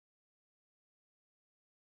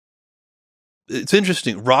it's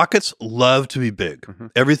interesting. Rockets love to be big.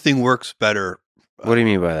 Everything works better. What do you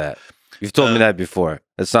mean by that? You've told me that before.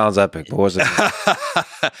 It sounds epic, but what's it?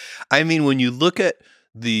 I mean, when you look at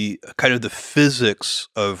the kind of the physics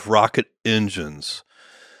of rocket engines,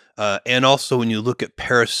 and also when you look at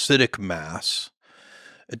parasitic mass,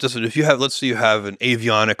 it doesn't. If you have, let's say, you have an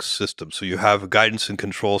avionics system, so you have a guidance and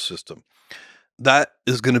control system, that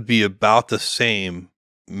is going to be about the same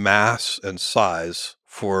mass and size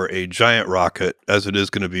for a giant rocket as it is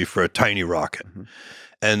going to be for a tiny rocket.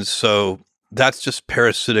 And so that's just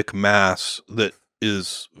parasitic mass that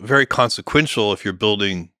is very consequential if you're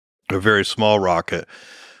building a very small rocket,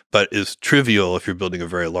 but is trivial if you're building a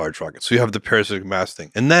very large rocket. So you have the parasitic mass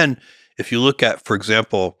thing. And then if you look at, for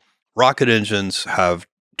example, rocket engines have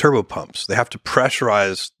turbopumps. They have to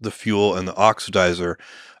pressurize the fuel and the oxidizer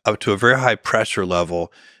up to a very high pressure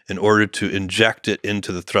level in order to inject it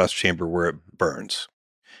into the thrust chamber where it burns.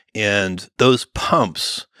 And those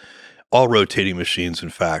pumps, all rotating machines, in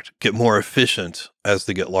fact, get more efficient as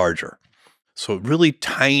they get larger. So really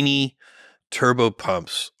tiny turbo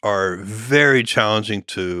pumps are very challenging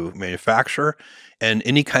to manufacture, and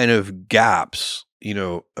any kind of gaps,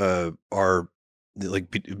 are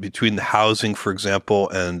like between the housing, for example,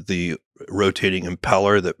 and the rotating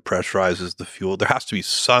impeller that pressurizes the fuel. There has to be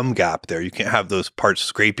some gap there. You can't have those parts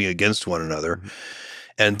scraping against one another.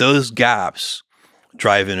 And those gaps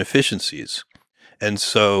drive inefficiencies. And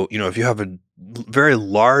so, if you have a very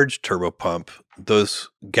large turbopump, those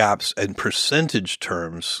gaps in percentage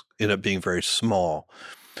terms end up being very small.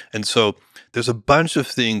 And so there's a bunch of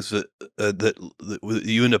things that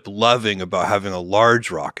you end up loving about having a large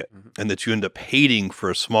rocket and that you end up hating for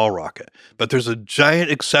a small rocket. But there's a giant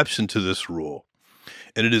exception to this rule,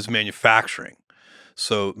 and it is manufacturing.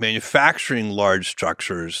 So manufacturing large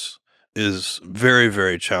structures is very,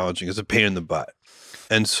 very challenging. It's a pain in the butt.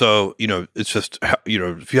 And so, it's just,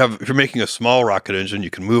 if you're making a small rocket engine, you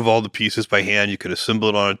can move all the pieces by hand. You can assemble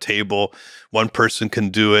it on a table. One person can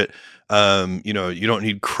do it. You don't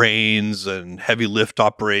need cranes and heavy lift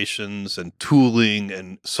operations and tooling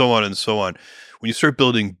and so on and so on. When you start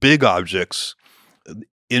building big objects,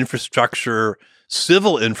 infrastructure,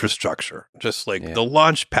 civil infrastructure, just like the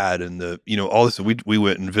launch pad and all this, we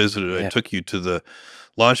went and visited. I took you to the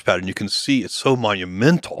launch pad, and you can see it's so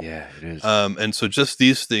monumental. Yeah, it is. And so just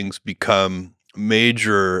these things become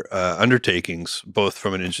major undertakings, both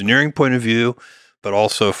from an engineering point of view, but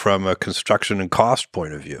also from a construction and cost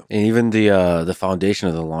point of view. And even the foundation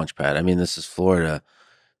of the launch pad. I mean, this is Florida.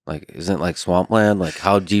 Like, isn't it like swampland? Like,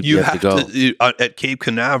 how deep you have to go? At Cape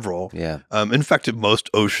Canaveral. Yeah. In fact, at most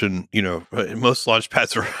ocean, most launch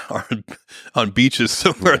pads are on beaches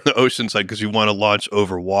somewhere in the ocean side because you want to launch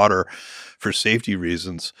over water for safety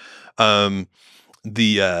reasons. Yes,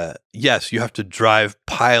 you have to drive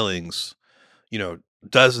pilings,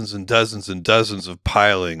 dozens and dozens and dozens of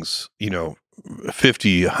pilings,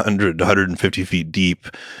 50, 100, 150 feet deep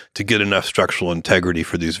to get enough structural integrity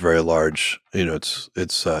for these very large, yes,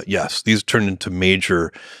 these turn into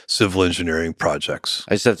major civil engineering projects.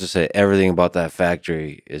 I just have to say everything about that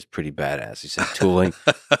factory is pretty badass. You said tooling.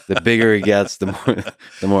 The bigger it gets, the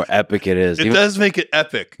more epic it is. It does make it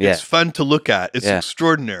epic. Yeah. It's fun to look at. It's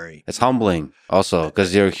extraordinary. It's humbling also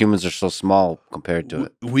because your humans are so small compared to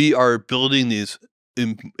it. We are building these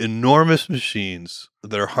enormous machines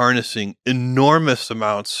that are harnessing enormous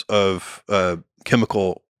amounts of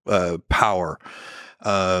chemical power,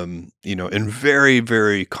 in very,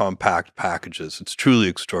 very compact packages. It's truly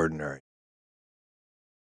extraordinary.